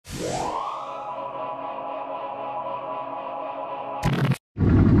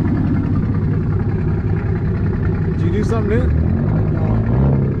something new?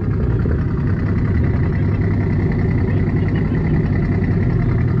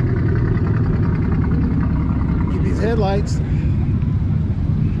 Get these headlights.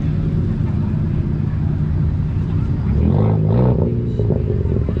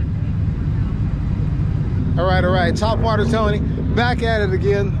 All right, Topwater Tony, back at it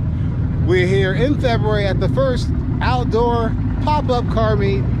again. We're here in February at the first outdoor pop-up car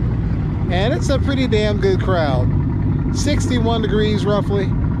meet, and it's a pretty damn good crowd. 61 degrees roughly.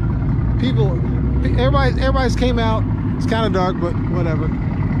 Everybody's came out. It's kind of dark, but whatever.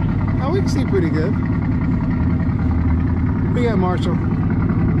 Oh, we can see pretty good. We got Marshall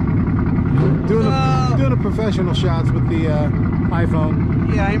doing the professional shots with the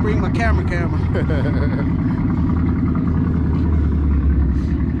iPhone. Yeah, I ain't bring my camera.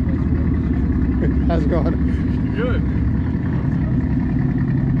 How's it going? Good.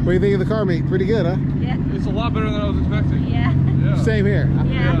 What do you think of the car meet? Pretty good, huh? Yeah. It's a lot better than I was expecting. Yeah. Yeah. Same here.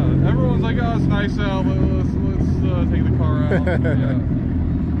 Yeah. Everyone's like, oh, it's nice out. Let's take the car out. Yeah.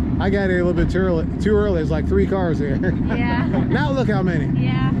 I got here a little bit too early. There's like 3 cars here. Yeah. Now look how many.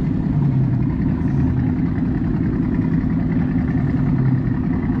 Yeah.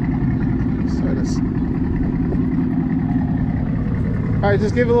 All right,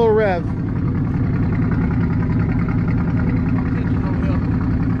 just give it a little rev.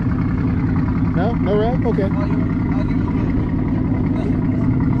 No? No rev? Okay.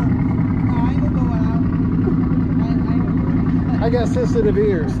 I got sensitive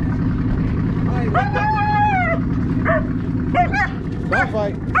ears. Don't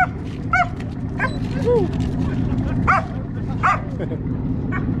fight.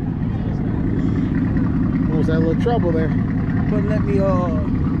 Almost had a little trouble there. It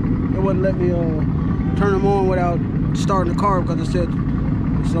wouldn't let me turn them on without starting the car because it said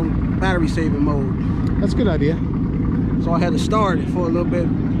some battery saving mode. That's a good idea. So I had to start it for a little bit,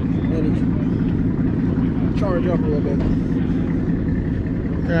 let it charge up a little bit.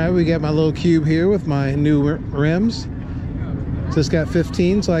 All right, we got my little cube here with my new rims. Just got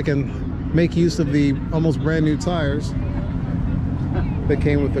 15, so I can make use of the almost brand new tires that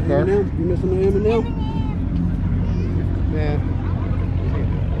came with the car. You missing the M&M? Yeah.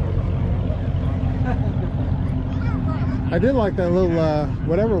 I did like that little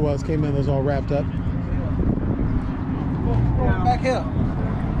whatever it was came in, was all wrapped up. Back here.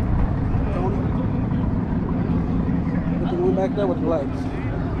 Tony. Put the one back there with the lights.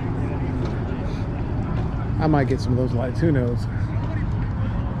 I might get some of those lights, who knows.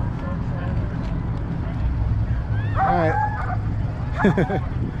 Alright.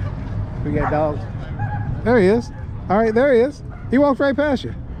 We got dogs. There he is. Alright, there he is. He walked right past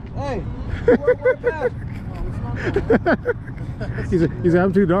you. Hey, you walked right past. He's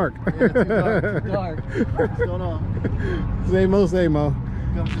I'm too dark. Yeah, too dark. What's going on? Same old.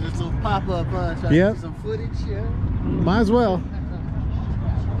 Come to this little pop-up, try to Yep. get some footage, yeah. Might as well.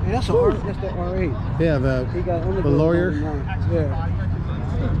 Hey, that's the R8. Yeah, He got the lawyer. Yeah.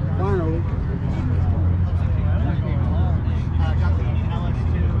 Finally.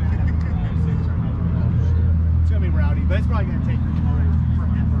 It's gonna be rowdy, but it's probably gonna take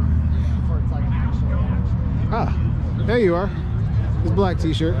forever before it's like an actual. Ah, there you are. His black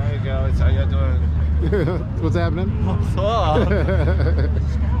t-shirt. There you go. It's how you doing? What's happening? What's up?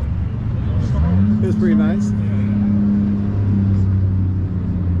 It's pretty nice.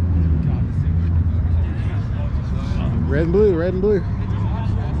 Red and blue, red and blue.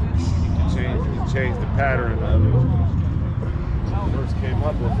 Change the pattern of it. First came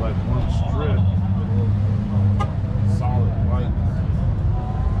up with like one strip, solid white.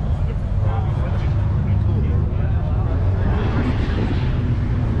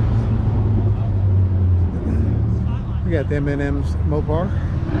 We got the M&M's Mopar.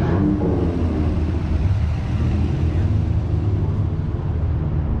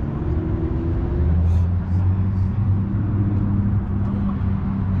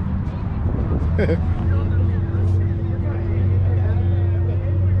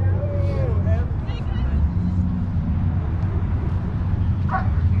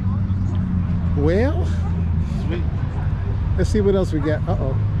 Well, Sweet. let's see what else we got.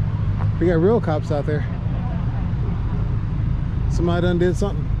 Uh-oh. We got real cops out there. Somebody done did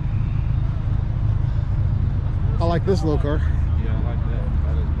something. I like this little car. Yeah, I like that.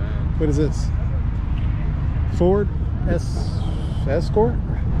 That is bad. What is this? Ford Escort?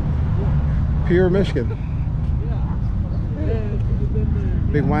 Pure Michigan.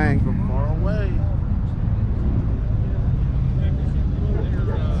 Big wang. From far away.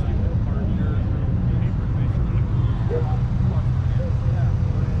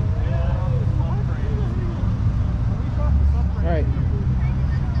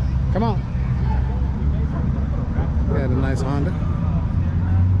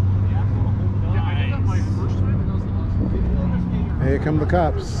 come the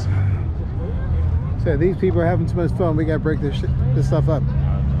cops. Said these people are having too much fun. We gotta break this stuff up.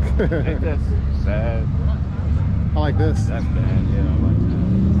 I think that's sad. I like this. That's bad. Yeah, I like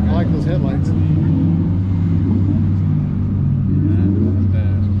that. I like those headlights. That's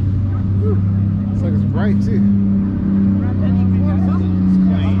bad. It's like it's bright too. It's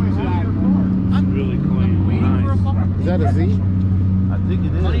clean too. It's really clean. Nice. Is that a Z? I think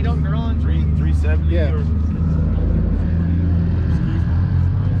it is. 370. Yeah.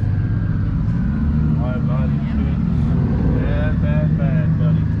 Wide body. Bad,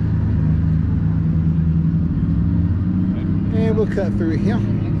 buddy. And we'll cut through here.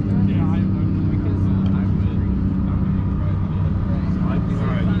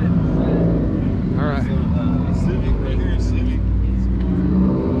 All right. Civic right here, Civic.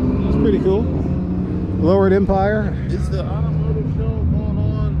 It's pretty cool. Lowered Empire. Is the automotive show going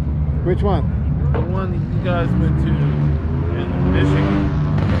on? Which one? The one you guys went to in Michigan?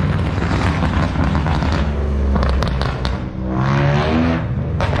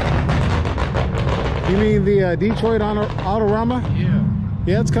 You mean the Detroit Autorama? Yeah.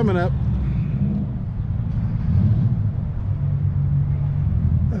 Yeah, it's coming up.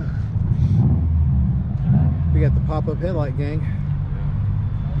 We got the pop-up headlight gang.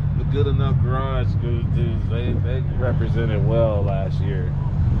 The Good Enough Garage dudes, they represented well last year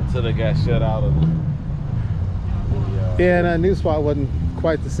until they got shut out of the Yeah, and a new spot wasn't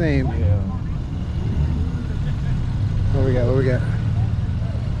quite the same. yeah. What we got? What we got?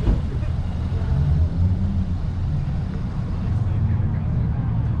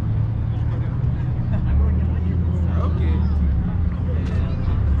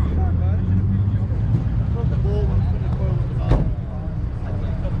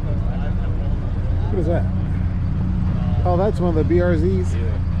 What is that? Oh, that's one of the BRZs.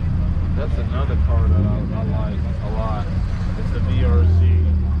 Yeah. That's another car that I like a lot. It's the BRZ.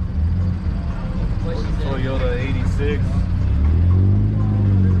 Or the Toyota 86.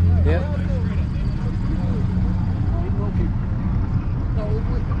 Yep.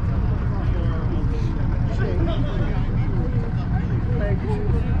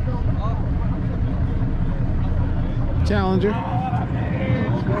 Challenger.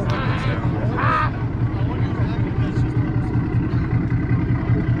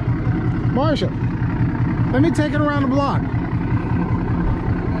 Marshall, let me take it around the block.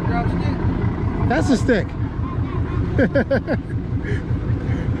 That's a stick.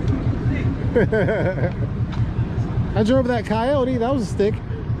 I drove that Coyote. That was a stick.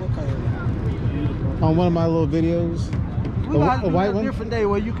 What Coyote? On one of my little videos. We got A to do white a one. different day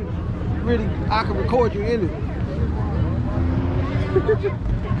where you can really, I can record you in it.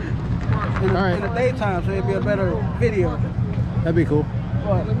 All right. In the daytime, so it'd be a better video. That'd be cool.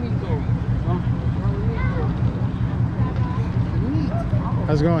 What?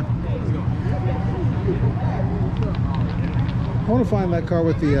 How's it going? I want to find that car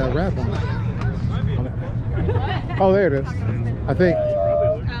with the wrap on it. Oh, there it is. I think.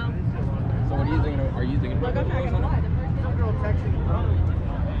 So what are you thinking of? Are you thinking of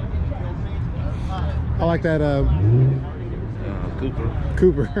I like that Cooper.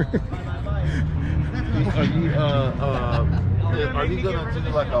 Cooper. Are you gonna do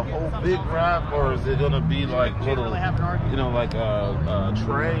like a whole big wrap, or is it gonna be like little, you know, like a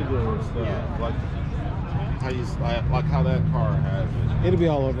triangle and stuff, like how that car has it? It'll be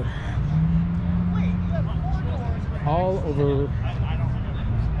all over. All over.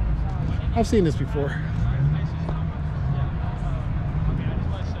 I've seen this before.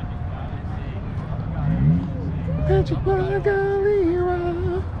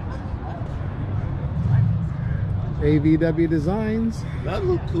 AVW Designs. That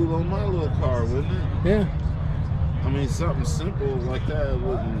look cool on my little car, wouldn't it? Yeah. I mean, something simple like that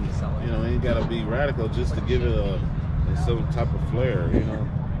wouldn't, you know, ain't gotta be radical just to give it some type of flair, you know.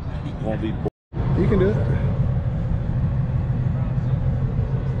 Won't be. You can do it.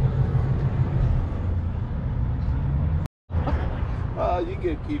 You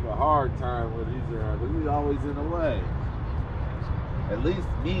can keep a hard time with these around, but he's always in the way. At least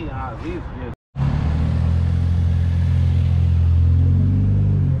me, he's getting.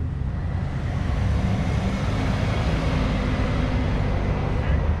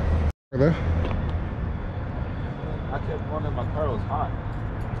 I kept wondering my car was hot.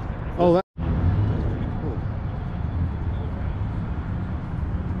 Oh, that.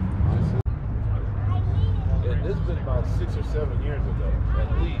 And this has been about 6 or 7 years ago, at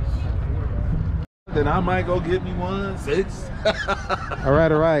least. Then I might go get me one. 6. All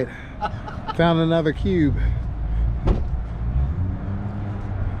right, all right. Found another cube.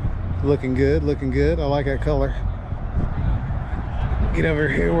 Looking good, looking good. I like that color. Get over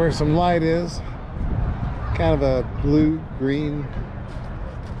here where some light is. Kind of a blue, green,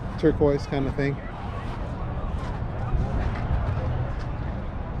 turquoise kind of thing.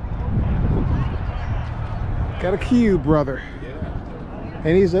 Got a cube, brother. Yeah.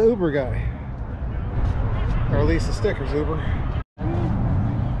 And he's an Uber guy. Or at least the sticker's Uber.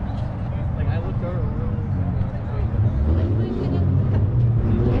 Like I looked over.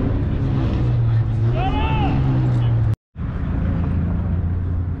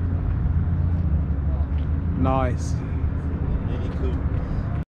 Nice. Mini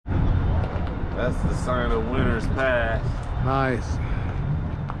Cooper. That's the sign of winter's past. Nice.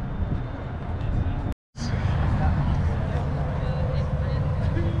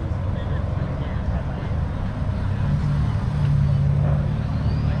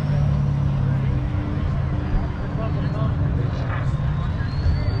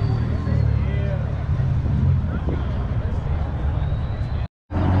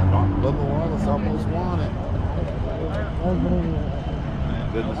 Bubba Wallace almost won it.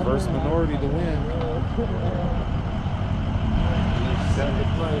 And been the first minority to win. Second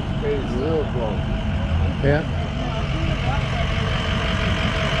place, pays real close. Yeah.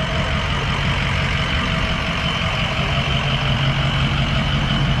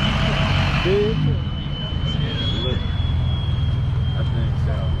 Dude. Look, that thing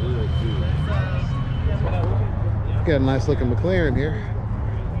sounds good too. Got a nice looking McLaren here.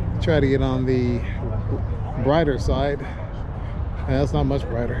 Try to get on the brighter side. And that's not much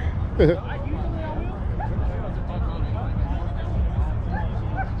brighter.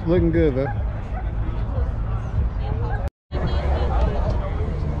 Looking good though.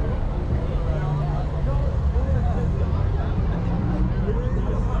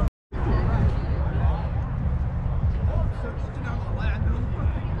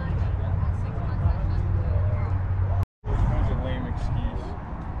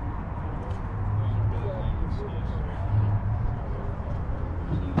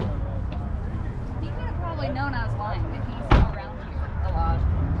 Known I was lying, but he's around here a lot.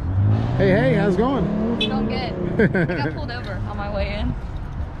 Hey, hey, how's it going? It's going good. I got pulled over on my way in.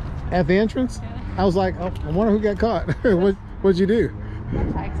 At the entrance? Yeah. I was like, oh, I wonder who got caught. What'd you do? My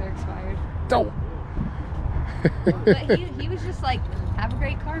tags are expired. Oh. But he was just like, have a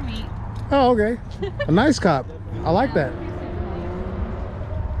great car meet. Oh, okay. A nice cop. I like that.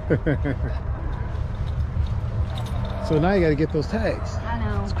 So now you got to get those tags I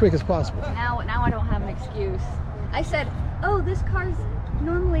know. as quick as possible. Now I don't have an excuse. I said, oh, this car's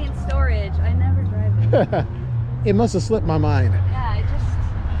normally in storage. I never drive it. It must have slipped my mind. Yeah, it just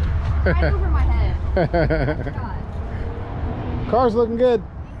right over my head. I forgot. Car's looking good.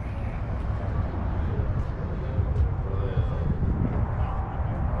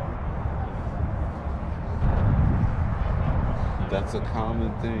 That's a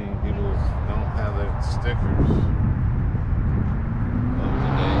common thing. People don't have their stickers up to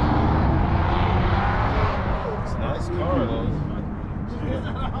date. It's a nice car though.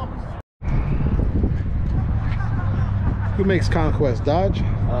 Who makes Conquest? Dodge?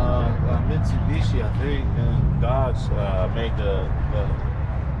 Mitsubishi, I think, and Dodge made the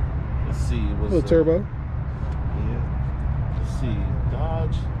let's see, it was Little turbo. Yeah. Let's see,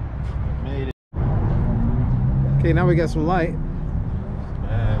 Dodge made it. Okay, now we got some light.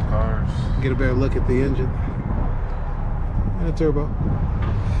 Man, cars. Get a better look at the engine. And a turbo.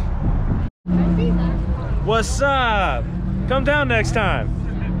 What's up? Come down next time.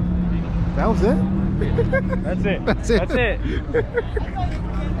 That was it? That's it. That's it. That's it.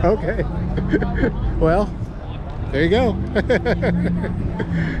 Okay. Well, there you go.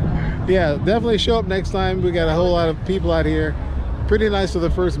 Yeah, definitely show up next time. We got a whole lot of people out here. Pretty nice for the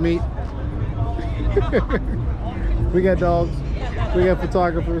first meet. We got dogs. We got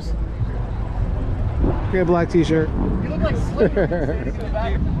photographers. We got a black t-shirt. You look like Slippery.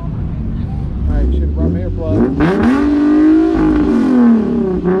 Alright, should have brought my earplugs.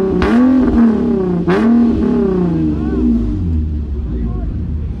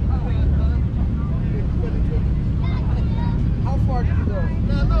 How far did you go?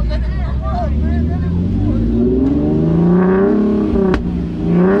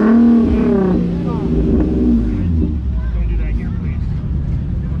 Don't do that here, please.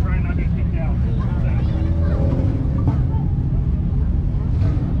 We're trying not to get kicked out.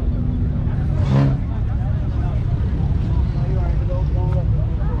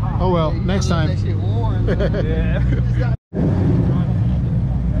 Oh well, next time. Yeah.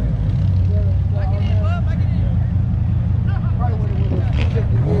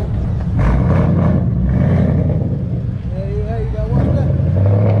 Hey, you got watch that.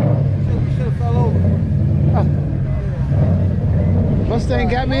 You should have fell over.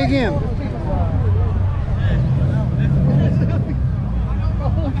 got me again.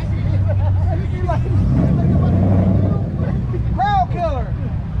 Crowd killer.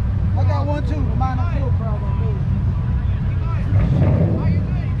 I got one too. Mine don't kill crowd on me.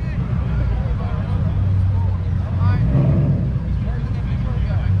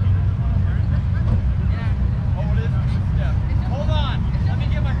 Hold on. Let me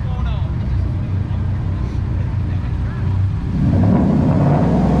get my phone on.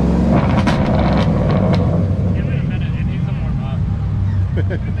 Give it a minute. It needs some warm up. Give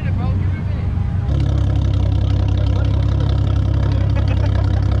it a minute, bro. Give it a minute.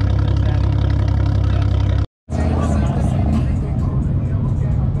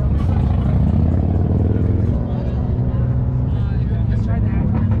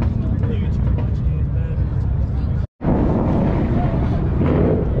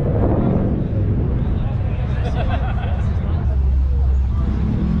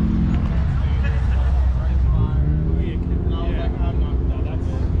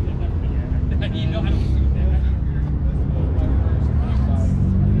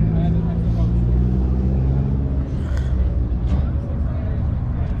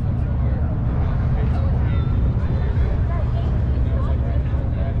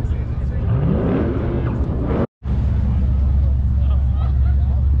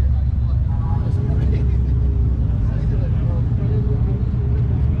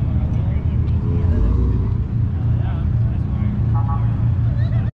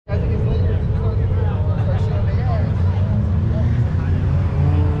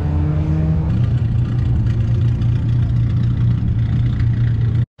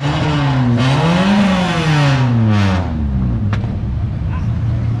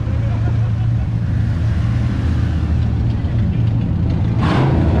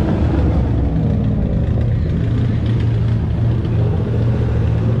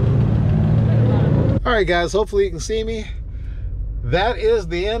 All right, guys, hopefully you can see me. That is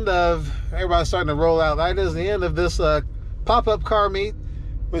the end of, everybody's starting to roll out. That is the end of this pop-up car meet,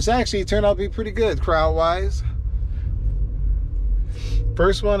 which actually turned out to be pretty good crowd-wise.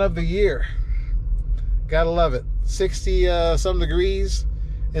 First one of the year. Gotta love it. 60 some degrees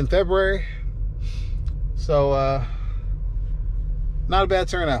in February. So not a bad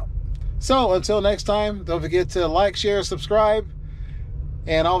turnout. So until next time, don't forget to like, share, subscribe,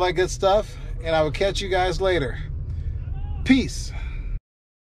 and all that good stuff. And I will catch you guys later. Peace.